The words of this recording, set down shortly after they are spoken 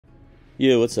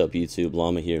Yo, what's up YouTube?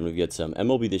 Llama here, and we've got some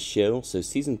MLB The Show. So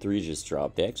Season 3 just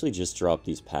dropped. They actually just dropped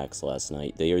these packs last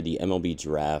night. They are the MLB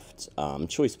Draft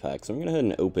Choice Packs. So I'm going to go ahead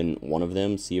and open one of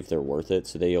them, see if they're worth it.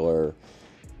 So they are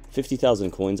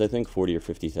 50,000 coins, I think, 40 or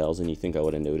 50,000. You think I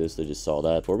would have noticed, I just saw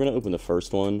that. But we're going to open the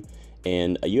first one,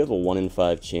 and you have a 1 in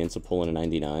 5 chance of pulling a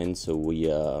 99.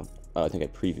 So I think I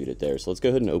previewed it there. So let's go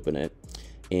ahead and open it.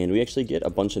 And we actually get a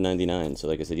bunch of 99. So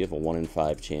like I said, you have a 1 in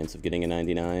 5 chance of getting a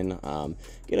 99.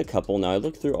 Get a couple. Now I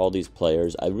looked through all these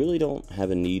players. I really don't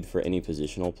have a need for any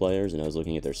positional players, and I was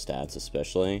looking at their stats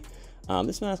especially.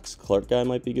 This Max Clark guy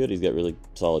might be good. He's got really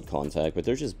solid contact, but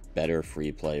there's just better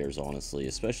free players, honestly,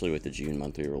 especially with the June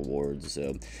monthly rewards.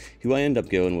 So who I end up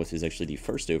going with is actually the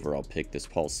first overall pick, this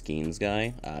SKENES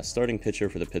guy. Starting pitcher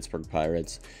for the Pittsburgh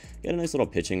Pirates. Got a nice little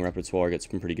pitching repertoire, got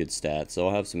some pretty good stats, so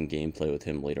I'll have some gameplay with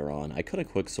him later on. I could have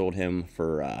quick sold him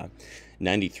for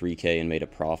 93K and made a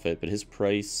profit, but his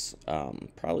price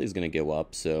probably is going to go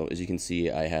up. So as you can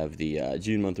see, I have the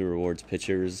June monthly rewards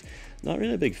pitchers. Not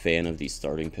really a big fan of these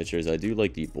starting pitchers. I do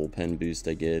like the bullpen boost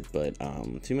I get, but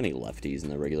too many lefties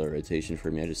in the regular rotation for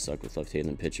me. I just suck with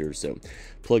left-handed pitchers, so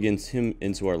plug in him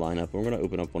into our lineup. We're going to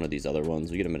open up one of these other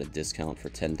ones. We get him at a discount for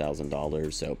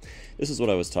 $10,000. So this is what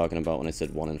I was talking about when I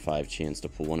said 1 in 5 chance to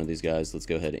pull one of these guys. Let's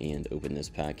go ahead and open this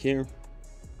pack here.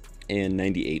 And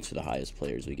 98 for the highest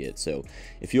players we get. So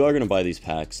if you are going to buy these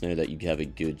packs, know that you have a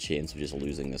good chance of just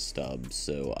losing the stubs.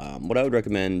 So what I would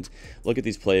recommend, look at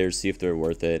these players, see if they're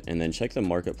worth it, and then check the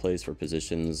marketplace for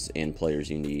positions and players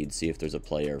you need. See if there's a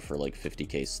player for like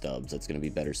 50k stubs that's going to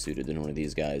be better suited than one of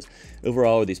these guys.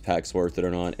 Overall, are these packs worth it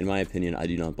or not? In my opinion, I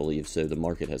do not believe so. The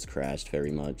market has crashed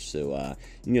very much, so you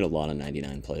can get a lot of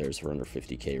 99 players for under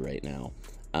 50k right now.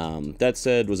 That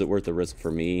said, was it worth the risk for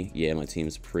me? Yeah, my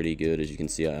team's pretty good. As you can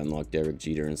see, I unlocked Derek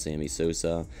Jeter and Sammy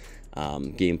Sosa.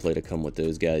 Gameplay to come with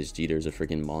those guys. Jeter's a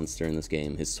freaking monster in this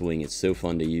game. His swing is so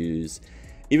fun to use.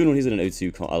 Even when he's in an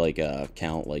 0-2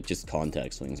 count, like just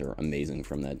contact swings are amazing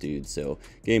from that dude. So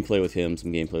gameplay with him,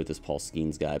 some gameplay with this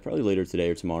SKENES guy, probably later today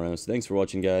or tomorrow. So thanks for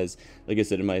watching, guys. Like I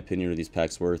said, in my opinion, are these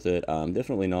packs worth it?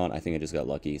 Definitely not. I think I just got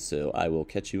lucky. So I will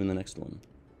catch you in the next one.